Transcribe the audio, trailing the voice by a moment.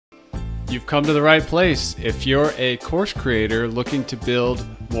You've come to the right place. If you're a course creator looking to build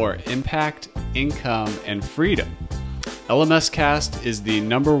more impact, income, and freedom, LMScast is the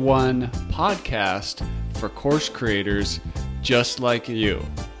 #1 podcast for course creators just like you.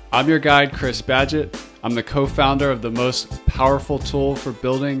 I'm your guide, Chris Badgett. I'm the co-founder of the most powerful tool for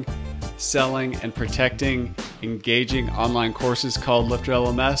building, selling, and protecting engaging online courses called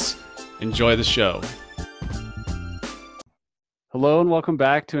LifterLMS. Enjoy the show. Hello and welcome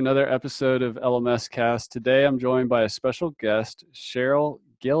back to another episode of LMScast. Today I'm joined by a special guest, Sheryle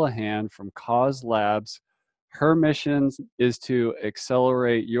Gillihan from CauseLabs. Her mission is to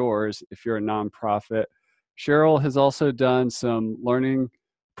accelerate yours if you're a nonprofit. Sheryle has also done some learning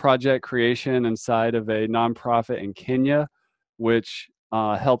project creation inside of a nonprofit in Kenya, which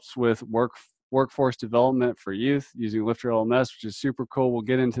helps with workforce development for youth using LifterLMS, which is super cool. We'll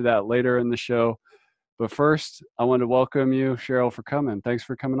get into that later in the show. But first, I want to welcome you, Sheryle, for coming. Thanks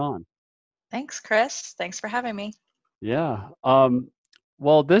for coming on. Thanks, Chris. Thanks for having me. Yeah.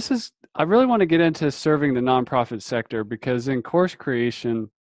 Well, I really want to get into serving the nonprofit sector because in course creation,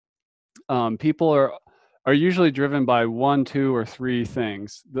 people are usually driven by 1, 2, or 3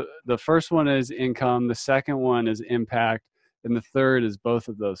 things. The first one is income, the second one is impact, and the third is both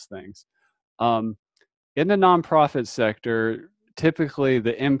of those things. In the nonprofit sector, typically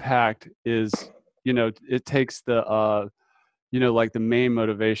the impact is, it takes the, like the main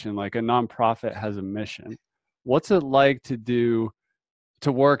motivation, like a nonprofit has a mission. What's it like to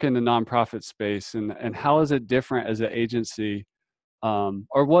work in the nonprofit space, and how is it different as an agency? Can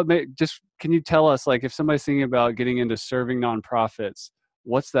you tell us, like, if somebody's thinking about getting into serving nonprofits,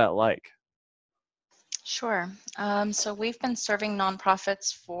 what's that like? Sure. So we've been serving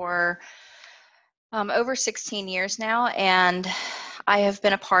nonprofits for over 16 years now, and I have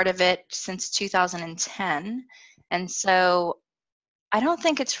been a part of it since 2010. And so I don't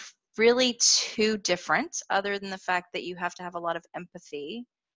think it's really too different, other than the fact that you have to have a lot of empathy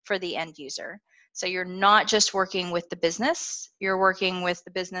for the end user. So you're not just working with the business, you're working with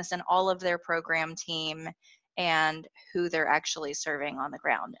the business and all of their program team and who they're actually serving on the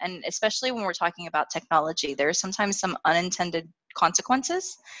ground. And especially when we're talking about technology, there's sometimes some unintended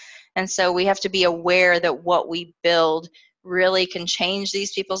consequences. And so we have to be aware that what we build really can change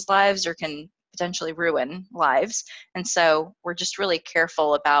these people's lives or can potentially ruin lives. And so we're just really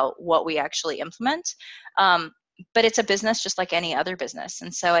careful about what we actually implement. But it's a business just like any other business.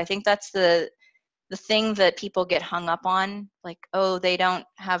 And so I think that's the thing that people get hung up on, like, oh, they don't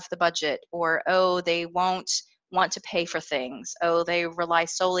have the budget, or, oh, they won't want to pay for things. Oh, they rely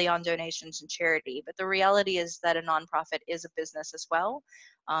solely on donations and charity. But the reality is that a nonprofit is a business as well.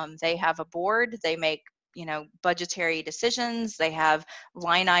 They have a board, they make, budgetary decisions, they have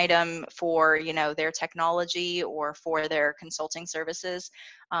line item for, their technology or for their consulting services.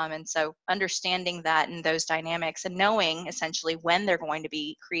 And so understanding that and those dynamics and knowing essentially when they're going to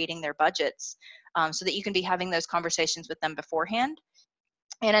be creating their budgets, so that you can be having those conversations with them beforehand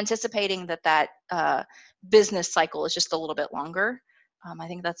and anticipating that business cycle is just a little bit longer. I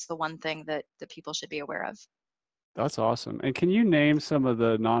think that's the one thing that people should be aware of. That's awesome. And can you name some of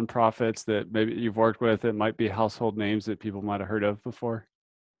the nonprofits that maybe you've worked with that might be household names that people might have heard of before?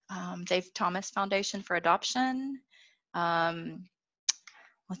 Dave Thomas Foundation for Adoption. Let's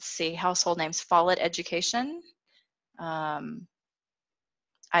see, household names: Follett Education,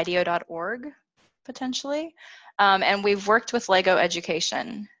 IDEO.org, potentially. And we've worked with Lego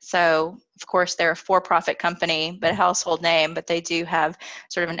Education. So, of course, they're a for-profit company, but a household name, but they do have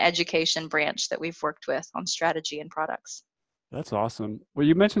sort of an education branch that we've worked with on strategy and products. That's awesome. Well,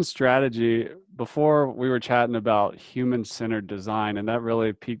 you mentioned strategy before. We were chatting about human-centered design, and that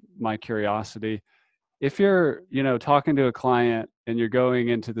really piqued my curiosity. If you're, talking to a client and you're going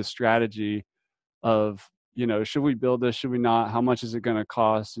into the strategy of, should we build this? Should we not? How much is it going to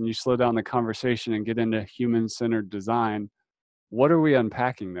cost? And you slow down the conversation and get into human-centered design. What are we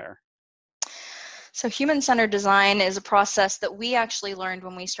unpacking there? So human-centered design is a process that we actually learned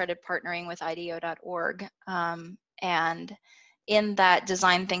when we started partnering with IDEO.org. And in that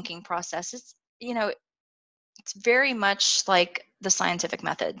design thinking process, it's very much like the scientific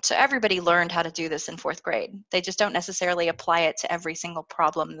method. So everybody learned how to do this in 4th grade. They just don't necessarily apply it to every single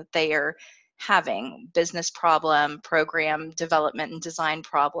problem that they are having: business problem, program development and design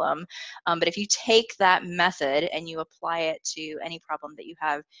problem. But if you take that method and you apply it to any problem that you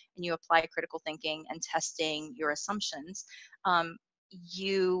have, and you apply critical thinking and testing your assumptions,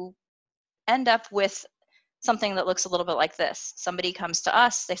 you end up with something that looks a little bit like this. Somebody comes to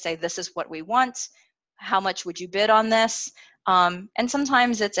us, they say, this is what we want. How much would you bid on this? And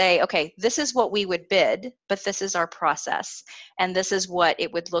sometimes it's okay, this is what we would bid, but this is our process, and this is what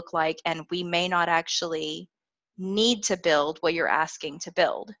it would look like, and we may not actually need to build what you're asking to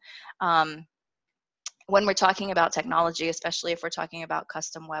build. When we're talking about technology, especially if we're talking about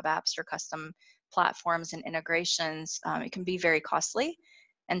custom web apps or custom platforms and integrations, it can be very costly.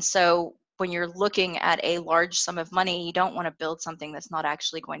 And so when you're looking at a large sum of money, you don't want to build something that's not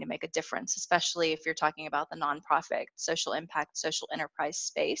actually going to make a difference, especially if you're talking about the nonprofit, social impact, social enterprise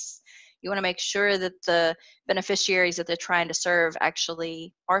space. You want to make sure that the beneficiaries that they're trying to serve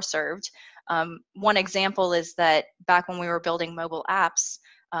actually are served. One example is that back when we were building mobile apps,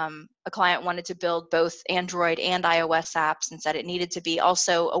 a client wanted to build both Android and iOS apps and said it needed to be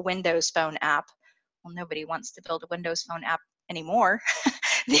also a Windows Phone app. Well, nobody wants to build a Windows Phone app anymore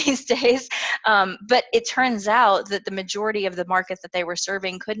these days. But it turns out that the majority of the market that they were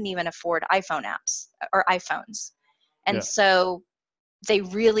serving couldn't even afford iPhone apps or iPhones. And Yeah. so they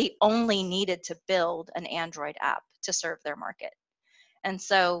really only needed to build an Android app to serve their market. And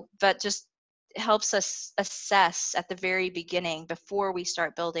so that just helps us assess at the very beginning, before we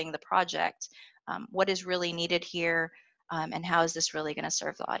start building the project, what is really needed here, and how is this really going to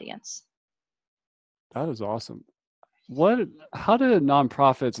serve the audience. That is awesome. How do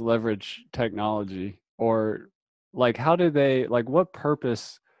nonprofits leverage technology, or like how do they, like what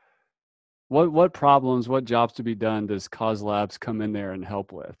purpose, what problems, what jobs to be done does CauseLabs come in there and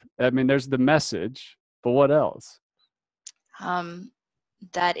help with? I mean, there's the message, but what else? Um,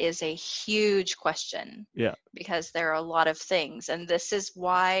 that is a huge question, Yeah. because there are a lot of things. And this is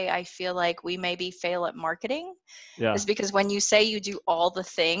why I feel like we maybe fail at marketing, Yeah. is because when you say you do all the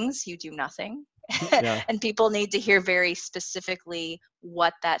things, you do nothing. Yeah. And people need to hear very specifically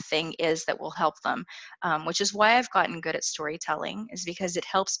what that thing is that will help them, which is why I've gotten good at storytelling, is because it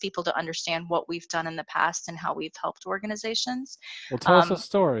helps people to understand what we've done in the past and how we've helped organizations. Well, tell us a Um,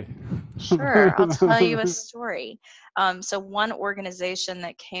 story. Sure, I'll tell you a story. So one organization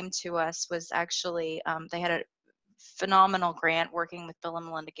that came to us was actually, they had a phenomenal grant working with Bill and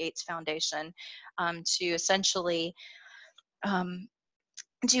Melinda Gates Foundation, to essentially um,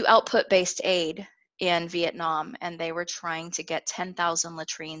 do output-based aid in Vietnam, and they were trying to get 10,000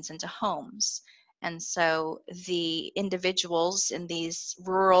 latrines into homes. And so the individuals in these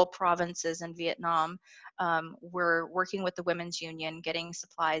rural provinces in Vietnam were working with the Women's Union, getting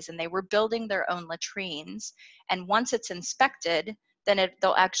supplies, and they were building their own latrines. And once it's inspected, then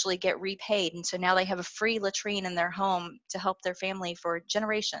they'll actually get repaid. And so now they have a free latrine in their home to help their family for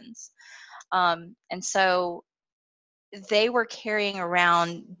generations. And so they were carrying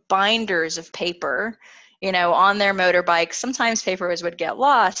around binders of paper, on their motorbikes. Sometimes papers would get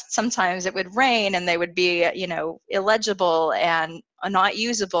lost, sometimes it would rain and they would be, illegible and not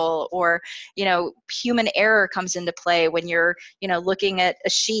usable, or, human error comes into play when you're, looking at a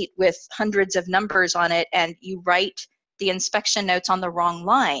sheet with hundreds of numbers on it and you write the inspection notes on the wrong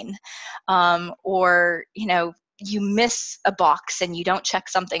line, or, you miss a box and you don't check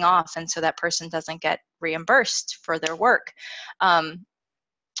something off, and so that person doesn't get reimbursed for their work.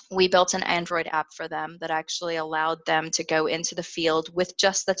 We built an Android app for them that actually allowed them to go into the field with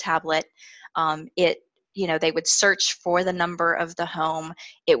just the tablet. They would search for the number of the home.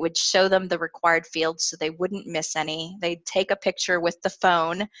 It would show them the required fields so they wouldn't miss any. They'd take a picture with the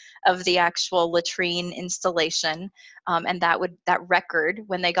phone of the actual latrine installation, and that record,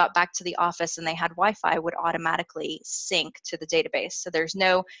 when they got back to the office and they had Wi-Fi, would automatically sync to the database. So there's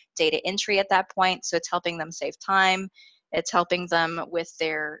no data entry at that point, so it's helping them save time. It's helping them with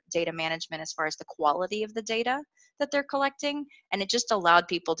their data management as far as the quality of the data that they're collecting. And it just allowed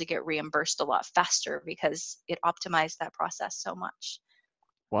people to get reimbursed a lot faster because it optimized that process so much.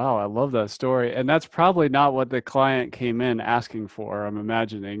 Wow, I love that story. And that's probably not what the client came in asking for. I'm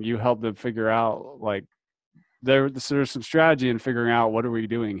imagining you helped them figure out, like, there's some strategy in figuring out what are we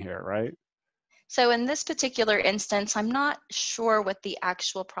doing here, right? So in this particular instance, I'm not sure what the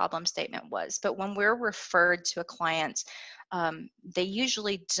actual problem statement was, but when we're referred to a client, they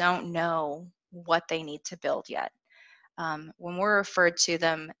usually don't know what they need to build yet. When we're referred to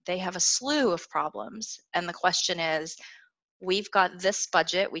them, they have a slew of problems. And the question is, we've got this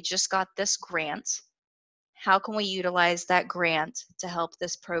budget, we just got this grant. How can we utilize that grant to help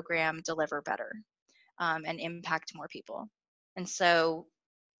this program deliver better, and impact more people? And so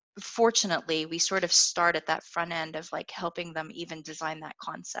fortunately, we sort of start at that front end of like helping them even design that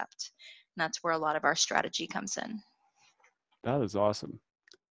concept. And that's where a lot of our strategy comes in. That is awesome.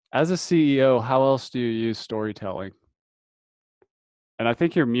 As a CEO, how else do you use storytelling? And I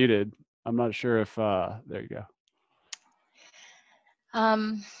think you're muted. I'm not sure if there you go.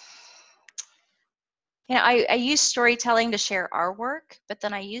 Um, I use storytelling to share our work, but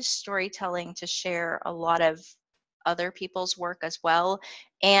then I use storytelling to share a lot of other people's work as well.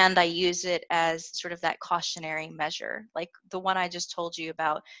 And I use it as sort of that cautionary measure, like the one I just told you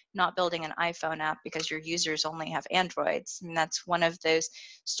about not building an iPhone app because your users only have Androids. And that's one of those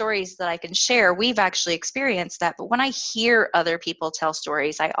stories that I can share. We've actually experienced that, but when I hear other people tell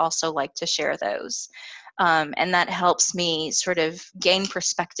stories, I also like to share those. And that helps me sort of gain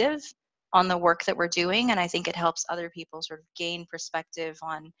perspective on the work that we're doing. And I think it helps other people sort of gain perspective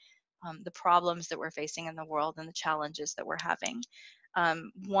on the problems that we're facing in the world and the challenges that we're having.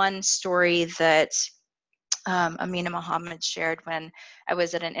 One story that Amina Mohammed shared when I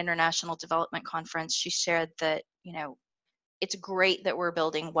was at an international development conference, she shared that, it's great that we're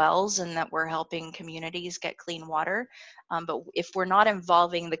building wells and that we're helping communities get clean water. But if we're not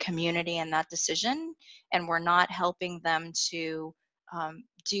involving the community in that decision and we're not helping them to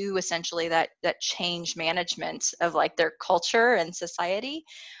do essentially that change management of like their culture and society,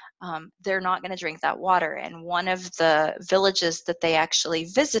 they're not going to drink that water. And one of the villages that they actually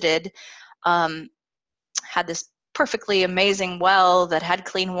visited um, had this perfectly amazing well that had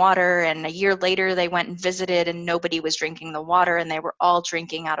clean water, and a year later they went and visited and nobody was drinking the water, and they were all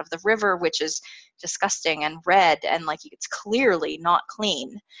drinking out of the river, which is disgusting and red and like it's clearly not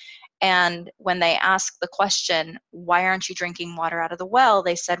clean. And when they asked the question, why aren't you drinking water out of the well,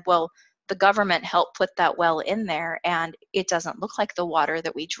 they said, well, the government helped put that well in there and it doesn't look like the water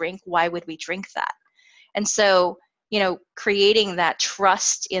that we drink. Why would we drink that? And so, creating that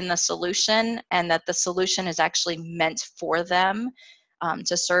trust in the solution and that the solution is actually meant for them,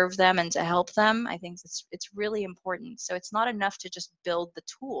 to serve them and to help them, I think it's really important. So it's not enough to just build the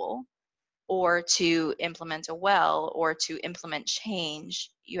tool or to implement a well or to implement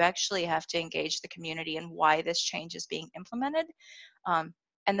change. You actually have to engage the community in why this change is being implemented.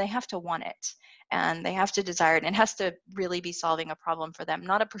 And they have to want it and they have to desire it. And it has to really be solving a problem for them,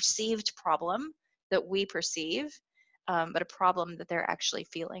 not a perceived problem that we perceive, but a problem that they're actually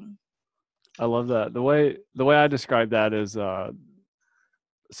feeling. I love that. The way I describe that is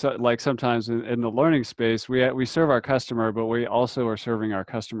so like sometimes in the learning space, we serve our customer, but we also are serving our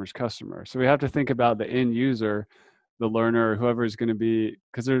customer's customer. So we have to think about the end user, the learner, whoever is going to be,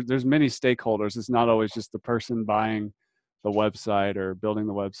 because there's many stakeholders. It's not always just the person buying the website or building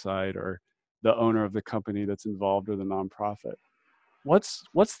the website or the owner of the company that's involved or the nonprofit. What's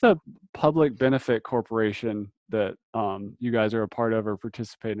the public benefit corporation that you guys are a part of or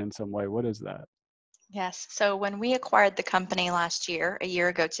participate in some way? What is that? Yes. So when we acquired the company last year, a year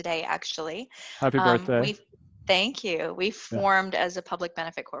ago today, actually, Happy birthday. we thank you. We Yeah. formed as a public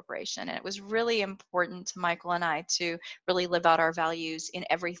benefit corporation, and it was really important to Michael and I to really live out our values in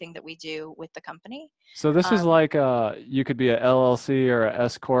everything that we do with the company. So this is Um, like you could be a LLC or a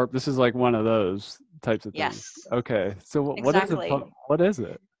S corp. This is like one of those types of things. yes, Okay. So what is exactly. what is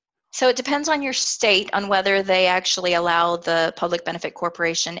it? So it depends on your state on whether they actually allow the public benefit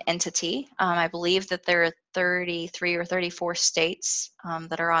corporation entity. I believe that there are 33 or 34 states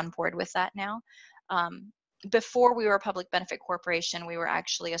that are on board with that now. Um, Before we were a public benefit corporation, we were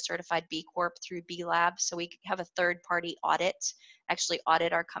actually a certified B Corp through B Lab. So we have a third party audit, actually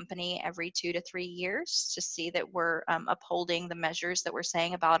audit our company every 2 to 3 years to see that we're upholding the measures that we're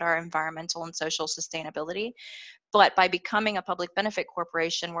saying about our environmental and social sustainability. But by becoming a public benefit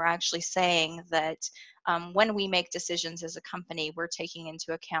corporation, we're actually saying that when we make decisions as a company, we're taking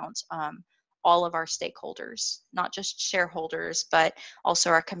into account all of our stakeholders, not just shareholders, but also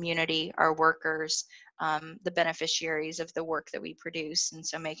our community, our workers, the beneficiaries of the work that we produce. And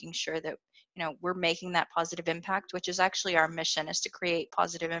so making sure that we're making that positive impact, which is actually our mission, is to create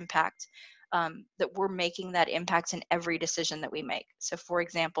positive impact, that we're making that impact in every decision that we make. So for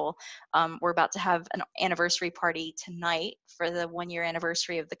example, we're about to have an anniversary party tonight for the 1-year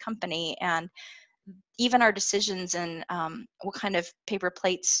anniversary of the company. And even our decisions in what kind of paper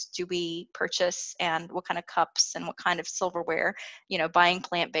plates do we purchase and what kind of cups and what kind of silverware, buying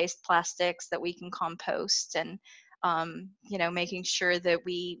plant-based plastics that we can compost, and making sure that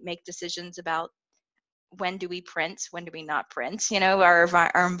we make decisions about when do we print, when do we not print,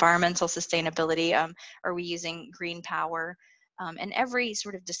 our environmental sustainability, are we using green power, and every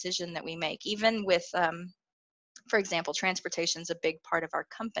sort of decision that we make, even with, for example, transportation is a big part of our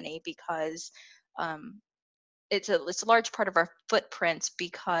company because um, it's a large part of our footprint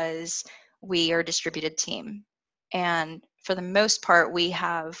because we are a distributed team. And for the most part, we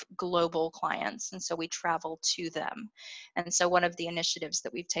have global clients, and so we travel to them. And so one of the initiatives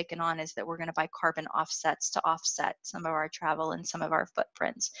that we've taken on is that we're going to buy carbon offsets to offset some of our travel and some of our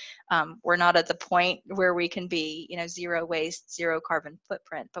footprints. We're not at the point where we can be, zero waste, zero carbon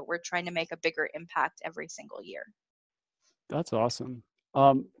footprint, but we're trying to make a bigger impact every single year. That's awesome.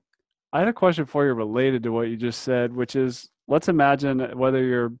 I had a question for you related to what you just said, which is, let's imagine whether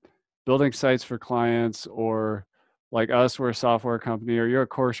you're building sites for clients or like us, we're a software company, or you're a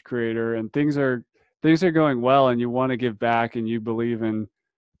course creator and things are going well and you want to give back and you believe in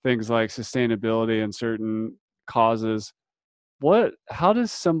things like sustainability and certain causes. How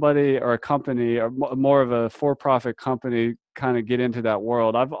does somebody or a company or more of a for-profit company kind of get into that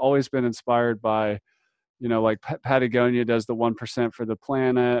world? I've always been inspired by, like Patagonia does the 1% for the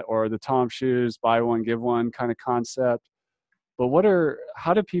planet, or the Tom Shoes buy one, give one kind of concept. But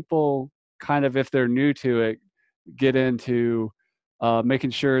how do people kind of, if they're new to it, get into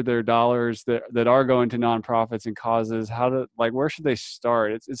making sure their dollars that are going to nonprofits and causes, where should they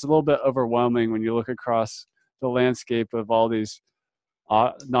start? It's a little bit overwhelming when you look across the landscape of all these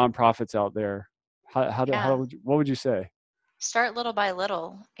nonprofits out there. Yeah. What would you say? Start little by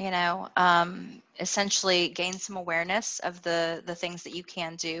little, essentially gain some awareness of the things that you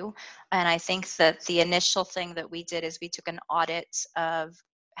can do. And I think that the initial thing that we did is we took an audit of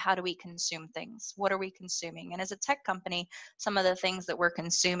how do we consume things? What are we consuming? And as a tech company, some of the things that we're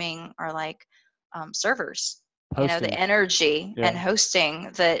consuming are like servers, the Hosting. energy and Yeah.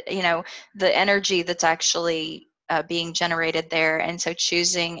 hosting, the energy that's actually being generated there. And so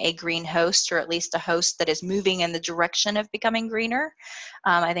choosing a green host, or at least a host that is moving in the direction of becoming greener,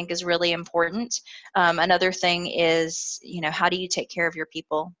 I think is really important. Another thing is, how do you take care of your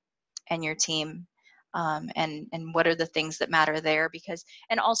people and your team? And what are the things that matter there?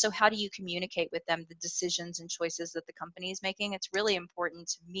 And also, how do you communicate with them the decisions and choices that the company is making? It's really important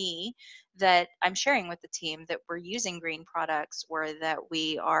to me that I'm sharing with the team that we're using green products, or that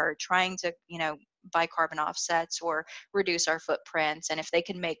we are trying to, buy carbon offsets or reduce our footprints. And if they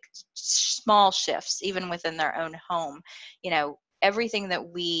can make small shifts, even within their own home, everything that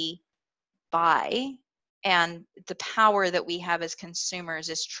we buy and the power that we have as consumers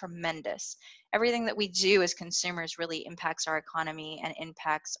is tremendous. Everything that we do as consumers really impacts our economy and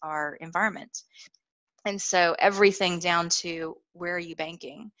impacts our environment. And so everything down to where are you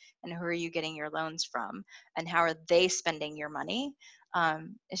banking and who are you getting your loans from and how are they spending your money,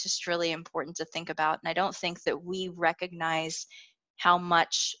 is just really important to think about. And I don't think that we recognize how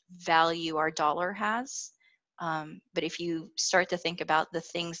much value our dollar has. But if you start to think about the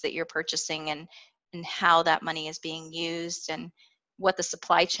things that you're purchasing and how that money is being used and what the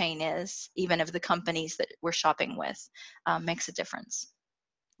supply chain is, even of the companies that we're shopping with, makes a difference.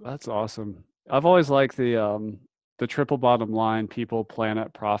 That's awesome. I've always liked the triple bottom line: people,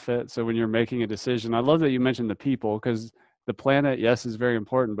 planet, profit. So when you're making a decision, I love that you mentioned the people, because the planet, yes, is very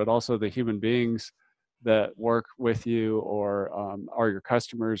important, but also the human beings that work with you or are your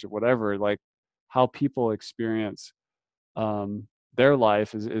customers or whatever, like how people experience their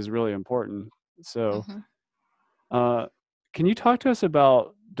life is really important. So Mm-hmm. uh, can you talk to us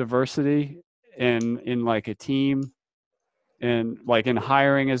about diversity in like a team, and like in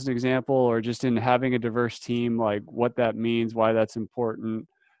hiring as an example, or just in having a diverse team, like what that means, why that's important,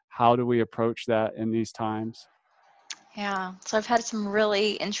 how do we approach that in these times? Yeah, so I've had some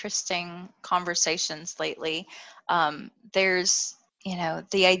really interesting conversations lately. There's,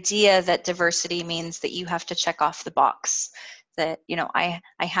 the idea that diversity means that you have to check off the box. That, I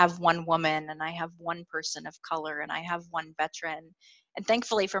have one woman and I have one person of color and I have one veteran. And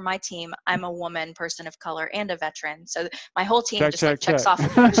thankfully for my team, I'm a woman, person of color, and a veteran. So my whole team Check, just like check,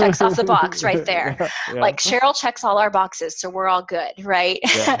 check. checks off the box right there. Yeah, yeah, Like Sheryle checks all our boxes, so we're all good, right?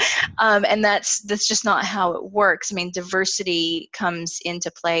 yeah. And that's just not how it works. I mean, diversity comes into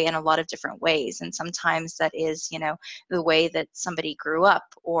play in a lot of different ways, and sometimes that is, the way that somebody grew up,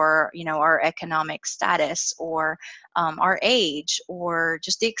 or our economic status, or our age, or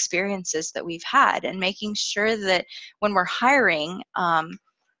just the experiences that we've had, and making sure that when we're hiring,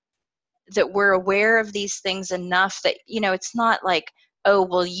 that we're aware of these things enough that, it's not like, oh,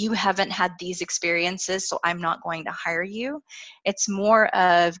 well, you haven't had these experiences, so I'm not going to hire you. It's more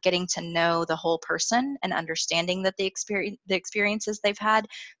of getting to know the whole person and understanding that the experiences they've had,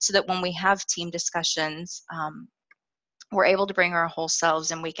 so that when we have team discussions, we're able to bring our whole selves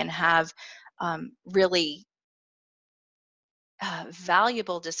and we can have really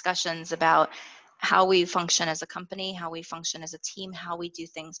valuable discussions about how we function as a company, how we function as a team, how we do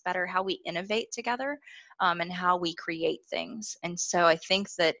things better, how we innovate together, and how we create things. And so I think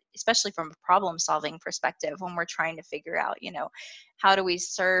that, especially from a problem solving perspective, when we're trying to figure out, how do we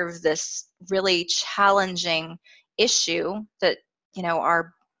serve this really challenging issue that,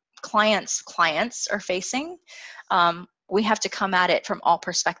 our clients are facing, we have to come at it from all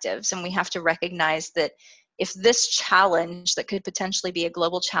perspectives, and we have to recognize that if this challenge that could potentially be a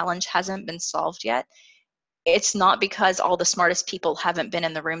global challenge hasn't been solved yet, it's not because all the smartest people haven't been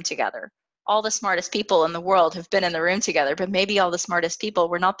in the room together. All the smartest people in the world have been in the room together, but maybe all the smartest people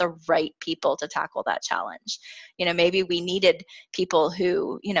were not the right people to tackle that challenge. Maybe we needed people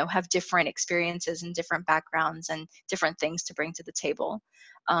who, have different experiences and different backgrounds and different things to bring to the table.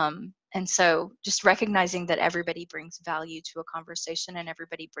 And so just recognizing that everybody brings value to a conversation and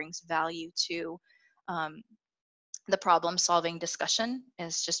everybody brings value to the problem solving discussion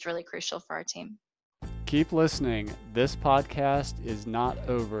is just really crucial for our team. Keep listening. This podcast is not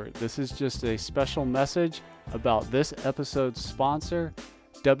over. This is just a special message about this episode's sponsor,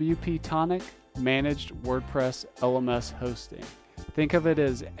 WP Tonic Managed WordPress LMS Hosting. Think of it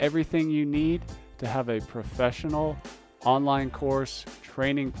as everything you need to have a professional online course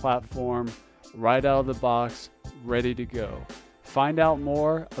training platform right out of the box, ready to go. Find out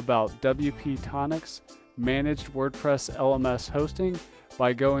more about WP Tonic's Managed WordPress LMS Hosting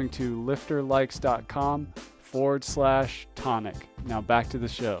by going to lifterlikes.com/tonic. Now back to the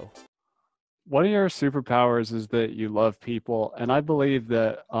show. One of your superpowers is that you love people. And I believe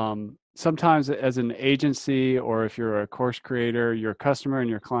that sometimes as an agency, or if you're a course creator, your customer and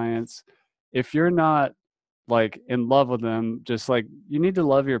your clients, if you're not like in love with them, just like you need to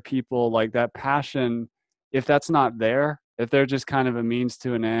love your people, like that passion. If that's not there, if they're just kind of a means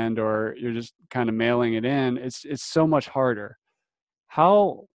to an end, or you're just kind of mailing it in, it's so much harder.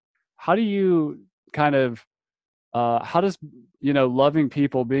 How do you kind of how does loving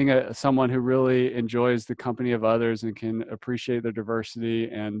people, being someone who really enjoys the company of others and can appreciate their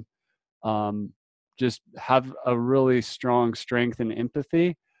diversity and just have a really strong strength and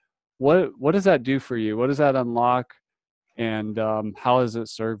empathy, what does that do for you? What does that unlock, and how has it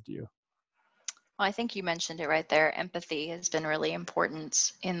served you? Well, I think you mentioned it right there. Empathy has been really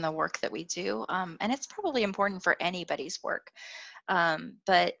important in the work that we do, and it's probably important for anybody's work.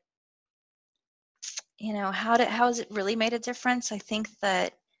 But how has it really made a difference? I think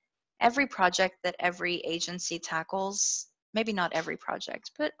that every project that every agency tackles, maybe not every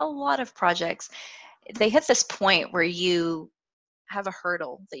project, but a lot of projects, they hit this point where you have a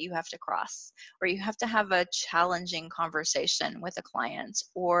hurdle that you have to cross, or you have to have a challenging conversation with a client,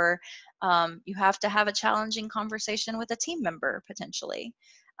 or you have to have a challenging conversation with a team member potentially.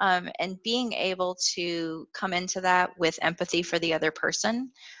 And being able to come into that with empathy for the other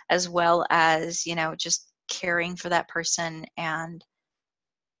person, as well as, just caring for that person and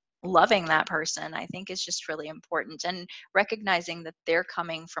loving that person, I think is just really important. And recognizing that they're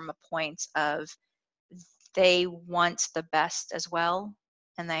coming from a point of they want the best as well,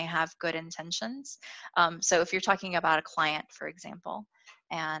 and they have good intentions. So if you're talking about a client, for example,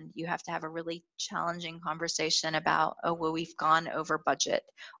 and you have to have a really challenging conversation about, oh, well, we've gone over budget,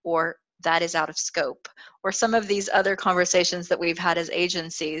 or that is out of scope, or some of these other conversations that we've had as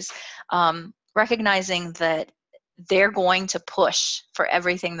agencies, recognizing that they're going to push for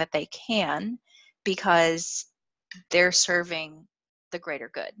everything that they can because they're serving the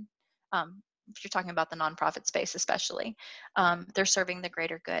greater good. If you're talking about the nonprofit space especially, they're serving the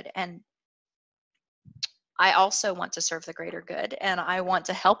greater good. And I also want to serve the greater good, and I want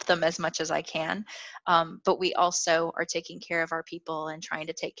to help them as much as I can. But we also are taking care of our people and trying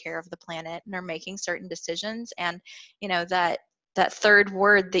to take care of the planet, and are making certain decisions. And, that third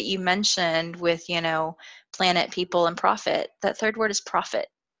word that you mentioned with, planet, people, and profit, that third word is profit.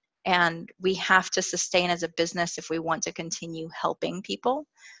 And we have to sustain as a business if we want to continue helping people.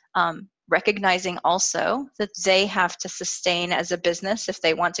 Recognizing also that they have to sustain as a business if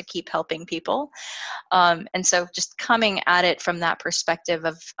they want to keep helping people. And so just coming at it from that perspective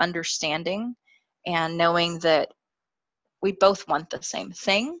of understanding and knowing that we both want the same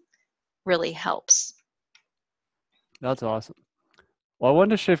thing really helps. That's awesome. Well, I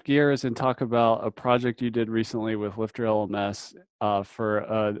wanted to shift gears and talk about a project you did recently with LifterLMS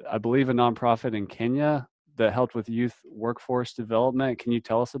for, I believe, a nonprofit in Kenya that helped with youth workforce development. Can you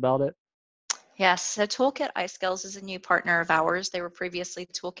tell us about it? Yes, so Toolkit iSkills is a new partner of ours. They were previously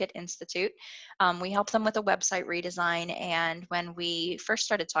Toolkit Institute. We helped them with a website redesign, and when we first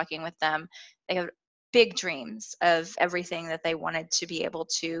started talking with them, they had big dreams of everything that they wanted to be able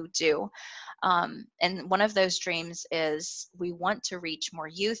to do. And one of those dreams is we want to reach more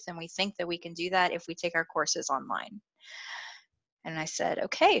youth, and we think that we can do that if we take our courses online. And I said,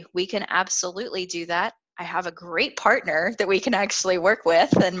 okay, we can absolutely do that. I have a great partner that we can actually work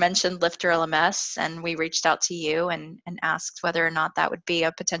with, and mentioned LifterLMS, and we reached out to you and asked whether or not that would be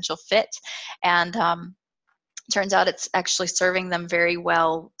a potential fit. And turns out it's actually serving them very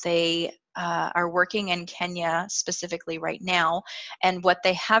well. They are working in Kenya specifically right now, and what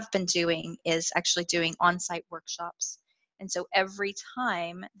they have been doing is actually doing on-site workshops. And so every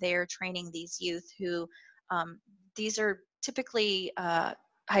time they're training these youth who, these are typically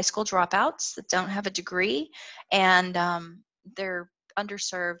high school dropouts that don't have a degree, and they're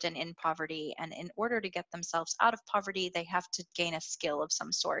underserved and in poverty. And in order to get themselves out of poverty, they have to gain a skill of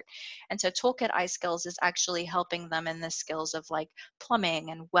some sort. And so Toolkit iSkills is actually helping them in the skills of like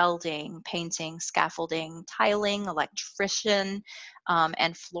plumbing and welding, painting, scaffolding, tiling, electrician,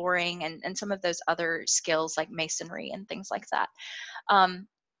 and flooring, and some of those other skills like masonry and things like that.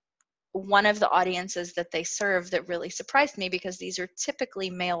 One of the audiences that they serve that really surprised me, because these are typically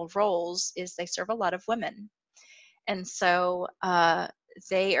male roles, is they serve a lot of women. And so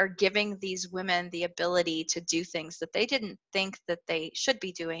they are giving these women the ability to do things that they didn't think that they should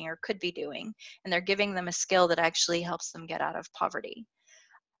be doing or could be doing. And they're giving them a skill that actually helps them get out of poverty.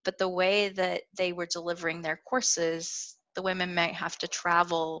 But the way that they were delivering their courses, the women might have to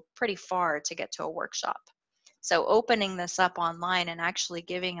travel pretty far to get to a workshop. So opening this up online and actually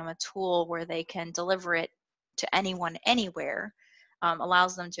giving them a tool where they can deliver it to anyone, anywhere,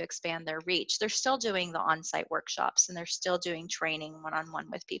 allows them to expand their reach. They're still doing the on-site workshops, and they're still doing training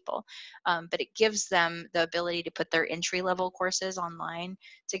one-on-one with people, but it gives them the ability to put their entry-level courses online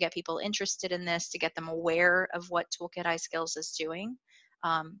to get people interested in this, to get them aware of what Toolkit iSkills is doing,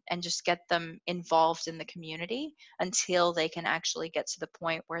 and just get them involved in the community until they can actually get to the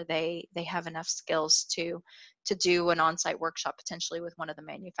point where they have enough skills to do an on-site workshop, potentially with one of the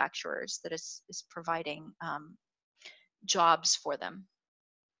manufacturers that is providing jobs for them.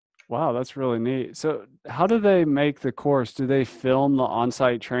 Wow, that's really neat. So how do they make the course? Do they film the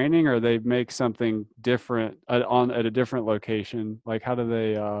on-site training, or they make something different at a different location? Like, how do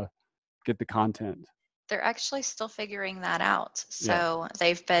they get the content? They're actually still figuring that out. Yeah, So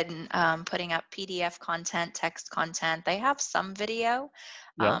they've been putting up PDF content, text content. They have some video,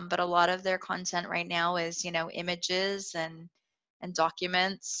 yeah, but a lot of their content right now is, images and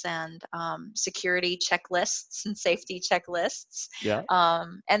documents and security checklists and safety checklists. yeah.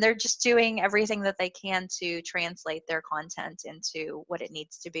 And they're just doing everything that they can to translate their content into what it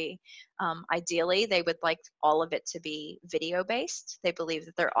needs to be. Ideally, they would like all of it to be video based. They believe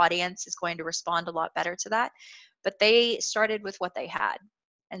that their audience is going to respond a lot better to that. But they started with what they had.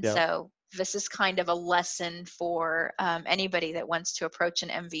 And Yeah. so this is kind of a lesson for anybody that wants to approach an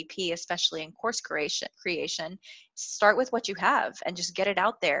MVP, especially in course creation. Start with what you have and just get it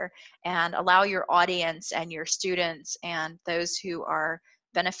out there, and allow your audience and your students and those who are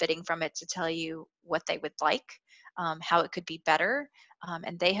benefiting from it to tell you what they would like, how it could be better.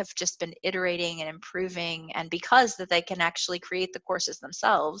 And they have just been iterating and improving. And because that they can actually create the courses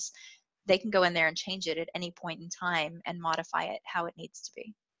themselves, they can go in there and change it at any point in time and modify it how it needs to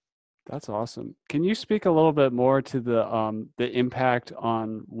be. That's awesome. Can you speak a little bit more to the impact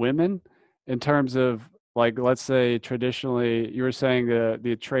on women in terms of, like, let's say traditionally you were saying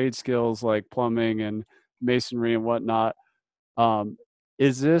the trade skills like plumbing and masonry and whatnot. Um,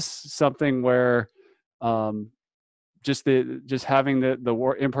 is this something where um, just having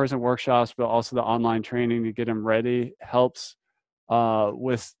the in-person workshops, but also the online training to get them ready helps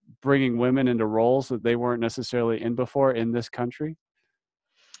with bringing women into roles that they weren't necessarily in before in this country?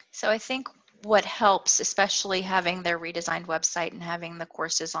 So I think what helps, especially having their redesigned website and having the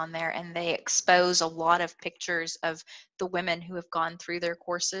courses on there, and they expose a lot of pictures of the women who have gone through their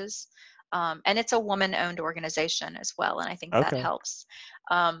courses. And it's a woman-owned organization as well, and I think that Okay. helps.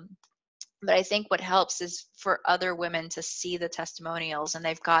 Um, but I think what helps is for other women to see the testimonials, and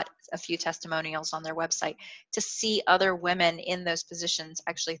they've got a few testimonials on their website, to see other women in those positions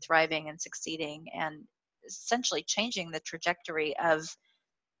actually thriving and succeeding and essentially changing the trajectory of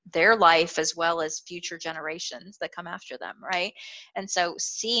their life as well as future generations that come after them, right? And so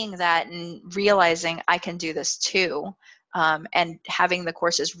seeing that and realizing I can do this too, and having the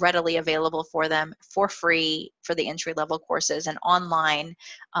courses readily available for them for free for the entry level courses and online,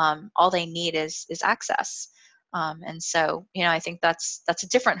 all they need is access. And so, I think that's a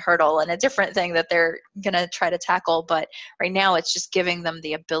different hurdle and a different thing that they're going to try to tackle. But right now, it's just giving them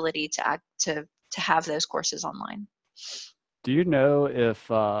the ability to have those courses online. Do you know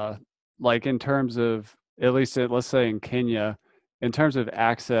if like in terms of, at least let's say in Kenya, in terms of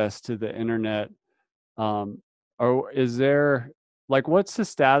access to the internet, or is there, like, what's the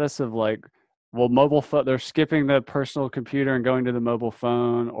status of, like, well, mobile phone, they're skipping the personal computer and going to the mobile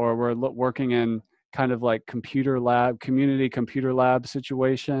phone, or we're working in kind of like community computer lab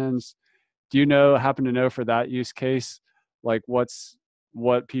situations. Do you happen to know for that use case, like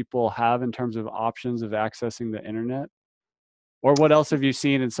what people have in terms of options of accessing the internet? Or what else have you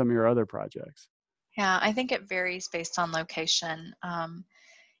seen in some of your other projects? Yeah, I think it varies based on location.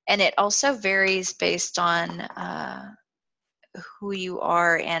 And it also varies based on who you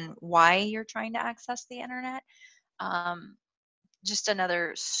are and why you're trying to access the internet. Um, just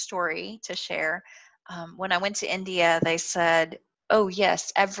another story to share. When I went to India, they said, "Oh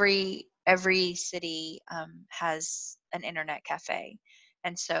yes, every city has an internet cafe,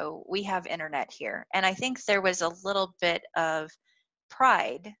 and so we have internet here." And I think there was a little bit of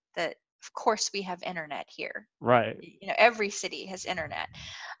pride that, of course, we have internet here. Right. You know, every city has internet,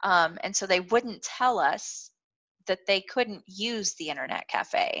 and so they wouldn't tell us that they couldn't use the internet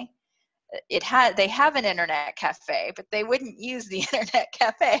cafe. They have an internet cafe, but they wouldn't use the internet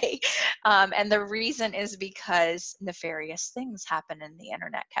cafe, and the reason is because nefarious things happen in the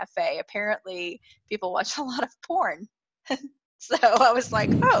internet cafe. Apparently people watch a lot of porn. So I was like,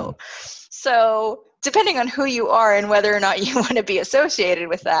 oh, so depending on who you are and whether or not you want to be associated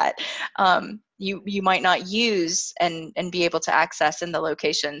with that, you might not use and be able to access in the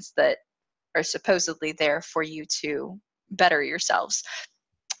locations that are supposedly there for you to better yourselves.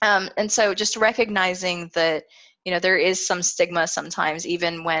 And so just recognizing that, there is some stigma sometimes,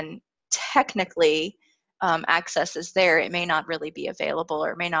 even when technically access is there, it may not really be available,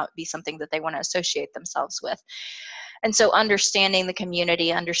 or it may not be something that they want to associate themselves with. And so understanding the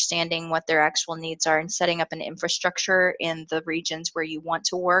community, understanding what their actual needs are, and setting up an infrastructure in the regions where you want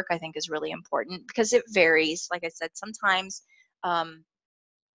to work, I think is really important, because it varies. Like I said, sometimes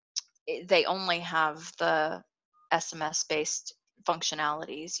they only have the SMS-based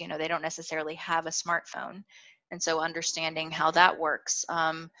functionalities. They don't necessarily have a smartphone. And so understanding how that works.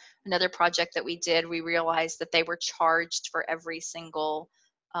 Another project that we did, we realized that they were charged for every single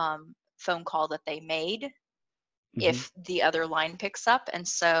phone call that they made Mm-hmm. if the other line picks up. And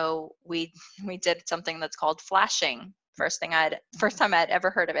so we did something that's called flashing. First time I'd ever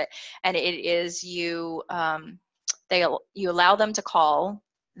heard of it. And it is you allow them to call,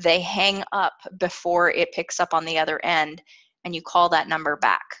 they hang up before it picks up on the other end, and you call that number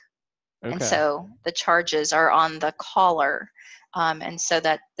back. And Okay. so the charges are on the caller. And so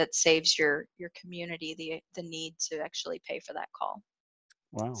that saves your community the need to actually pay for that call.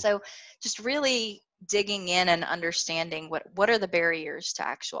 Wow. So just really digging in and understanding what are the barriers to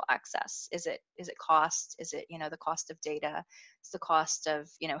actual access. Is it cost? Is it the cost of data? Is the cost of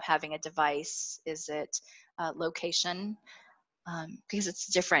having a device? Is it location? Because it's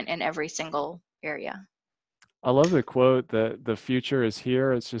different in every single area. I love the quote that the future is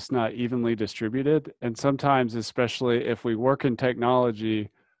here, it's just not evenly distributed. And sometimes, especially if we work in technology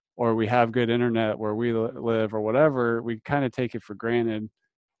or we have good internet where we live or whatever, we kind of take it for granted.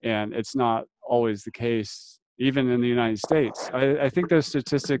 And it's not always the case, even in the United States. I think the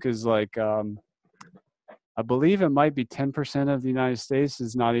statistic is like, I believe it might be 10% of the United States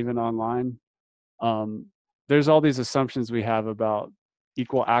is not even online. Um, there's all these assumptions we have about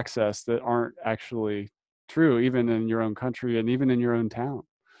equal access that aren't actually true, even in your own country and even in your own town.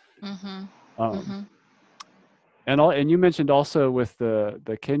 Mm-hmm. Um, Mm-hmm. and you mentioned also with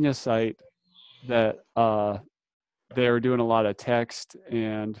the Kenya site that they were doing a lot of text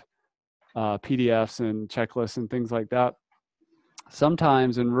and PDFs and checklists and things like that.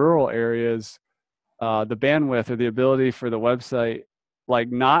 Sometimes in rural areas, the bandwidth or the ability for the website, like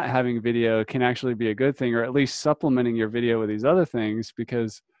not having video, can actually be a good thing, or at least supplementing your video with these other things,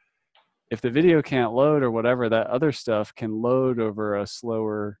 because if the video can't load or whatever, that other stuff can load over a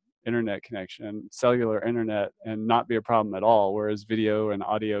slower internet connection, cellular internet, and not be a problem at all. Whereas video and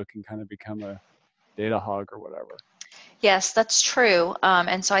audio can kind of become a data hog or whatever. Yes, that's true.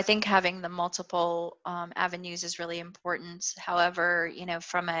 And so I think having the multiple avenues is really important. However,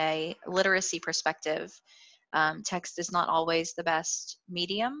 from a literacy perspective, text is not always the best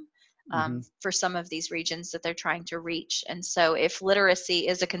medium Mm-hmm. for some of these regions that they're trying to reach. And so if literacy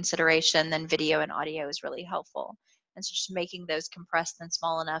is a consideration, then video and audio is really helpful. And so just making those compressed and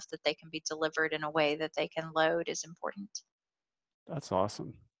small enough that they can be delivered in a way that they can load is important. That's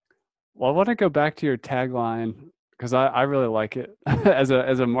awesome. Well, I want to go back to your tagline because I really like it as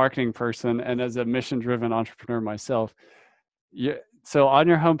a marketing person and as a mission driven entrepreneur myself. Yeah. So on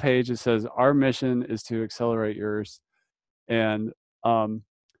your homepage it says our mission is to accelerate yours, and um,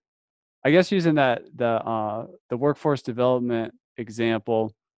 I guess using the workforce development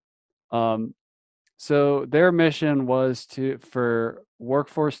example, um, so their mission was for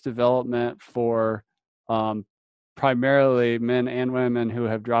workforce development for um, primarily men and women who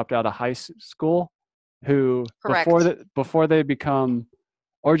have dropped out of high school, who Correct. before they become,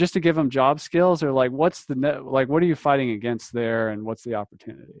 or just to give them job skills, or like what's like what are you fighting against there, and what's the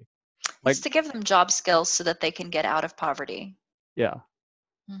opportunity? Like, It's to give them job skills so that they can get out of poverty. yeah,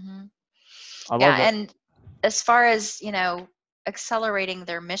 Hmm. I Yeah, love that. and as far as, accelerating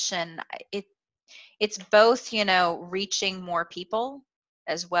their mission, it's both, reaching more people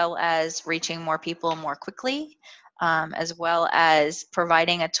as well as reaching more people more quickly, as well as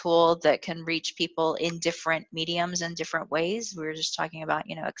providing a tool that can reach people in different mediums and different ways. We were just talking about,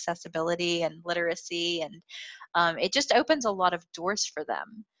 accessibility and literacy, and it just opens a lot of doors for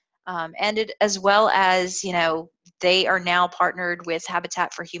them. And it, as well as, they are now partnered with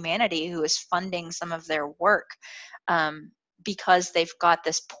Habitat for Humanity, who is funding some of their work. Um, because they've got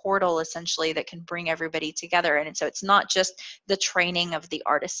this portal essentially that can bring everybody together. And so it's not just the training of the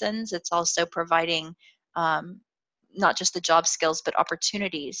artisans, it's also providing not just the job skills, but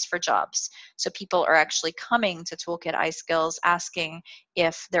opportunities for jobs. So people are actually coming to Toolkit iSkills asking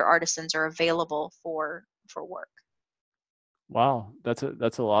if their artisans are available for work. Wow, that's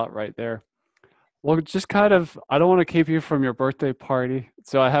a lot right there. Well, just kind of, I don't want to keep you from your birthday party.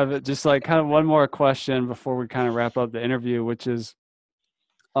 So I have just like kind of one more question before we kind of wrap up the interview, which is,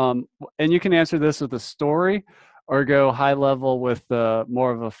 and you can answer this with a story or go high level with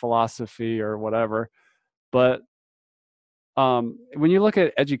more of a philosophy or whatever. But when you look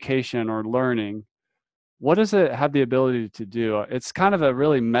at education or learning, what does it have the ability to do? It's kind of a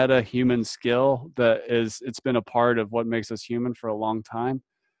really meta human skill it's been a part of what makes us human for a long time.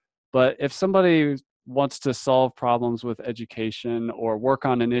 But if somebody wants to solve problems with education or work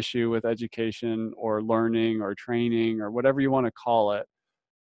on an issue with education or learning or training or whatever you want to call it,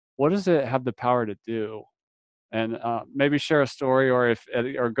 what does it have the power to do? And maybe share a story, or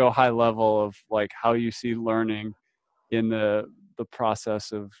or go high level of like how you see learning in the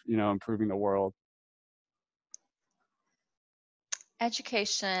process of improving the world.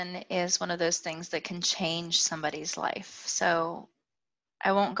 Education is one of those things that can change somebody's life. So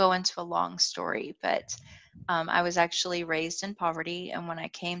I won't go into a long story, but I was actually raised in poverty. And when I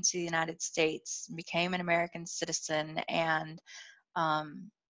came to the United States, became an American citizen, and um,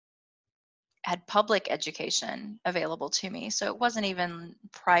 had public education available to me. So it wasn't even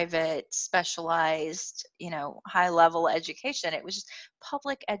private, specialized, high level education. It was just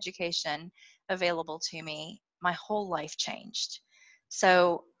public education available to me. My whole life changed.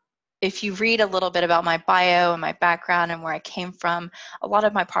 So if you read a little bit about my bio and my background and where I came from, a lot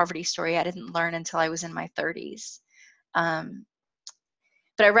of my poverty story I didn't learn until I was in my 30s. Um,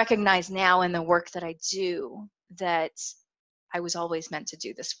 but I recognize now in the work that I do that I was always meant to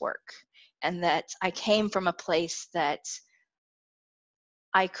do this work, and that I came from a place that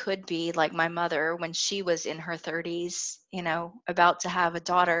I could be like my mother when she was in her 30s, about to have a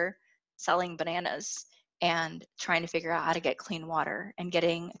daughter, selling bananas and trying to figure out how to get clean water, and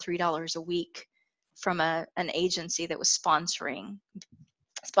getting $3 a week from an agency that was sponsoring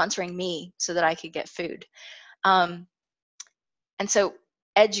me so that I could get food. Um, and so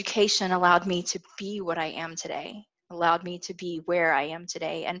education allowed me to be what I am today, allowed me to be where I am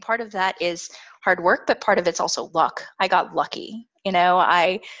today. And part of that is hard work, but part of it's also luck. I got lucky.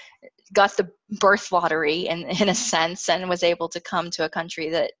 I got the birth lottery in a sense, and was able to come to a country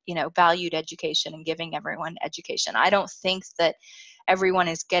that, valued education and giving everyone education. I don't think that everyone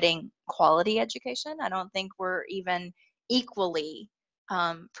is getting quality education. I don't think we're even equally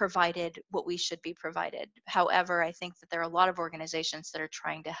provided what we should be provided. However, I think that there are a lot of organizations that are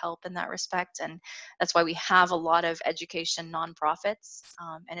trying to help in that respect, and that's why we have a lot of education nonprofits,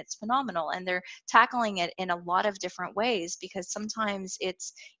 and it's phenomenal. And they're tackling it in a lot of different ways, because sometimes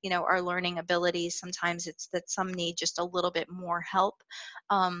it's, our learning abilities, sometimes it's that some need just a little bit more help,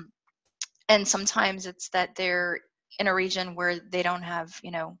 um, and sometimes it's that they're in a region where they don't have,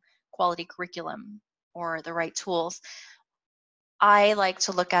 quality curriculum or the right tools. I like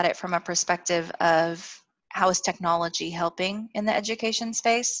to look at it from a perspective of how is technology helping in the education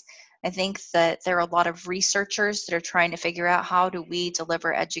space. I think that there are a lot of researchers that are trying to figure out how do we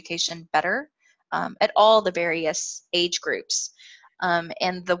deliver education better, at all the various age groups.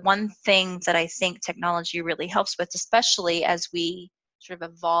 And the one thing that I think technology really helps with, especially as we sort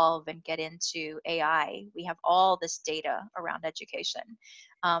of evolve and get into AI, we have all this data around education.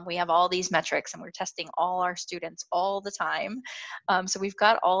 We have all these metrics, and we're testing all our students all the time. So we've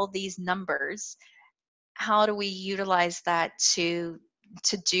got all these numbers. How do we utilize that to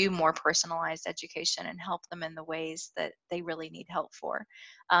to do more personalized education and help them in the ways that they really need help for.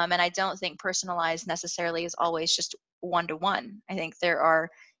 And I don't think personalized necessarily is always just one-to-one. I think there are,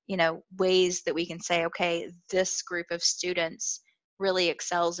 ways that we can say, okay, this group of students really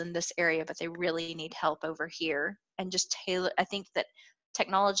excels in this area, but they really need help over here. And just tailor, I think that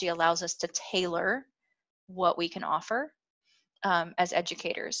technology allows us to tailor what we can offer as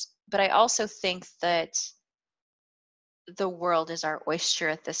educators. But I also think that the world is our oyster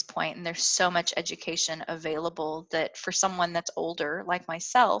at this point, and there's so much education available that for someone that's older like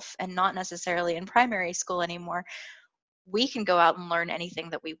myself and not necessarily in primary school anymore, we can go out and learn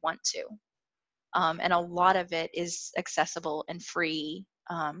anything that we want to. And a lot of it is accessible and free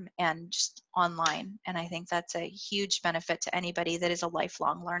and just online. And I think that's a huge benefit to anybody that is a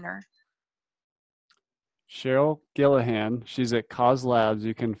lifelong learner. Sheryle Gillihan, she's at CauseLabs.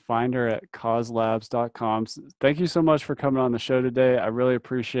 You can find her at CauseLabs.com. Thank you so much for coming on the show today. I really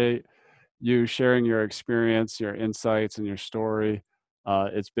appreciate you sharing your experience, your insights, and your story.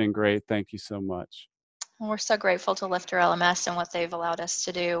 It's been great. Thank you so much. We're so grateful to LifterLMS and what they've allowed us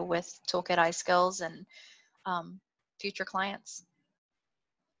to do with Toolkit iSkills and future clients.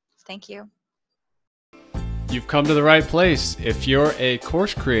 Thank you. You've come to the right place. If you're a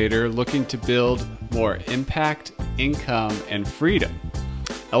course creator looking to build more impact, income, and freedom,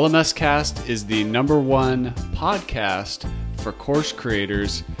 LMScast is the #1 podcast for course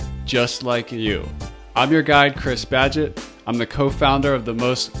creators just like you. I'm your guide, Chris Badgett. I'm the co-founder of the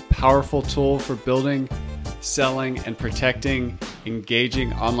most powerful tool for building, selling, and protecting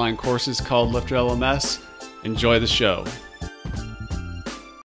engaging online courses called LifterLMS. Enjoy the show.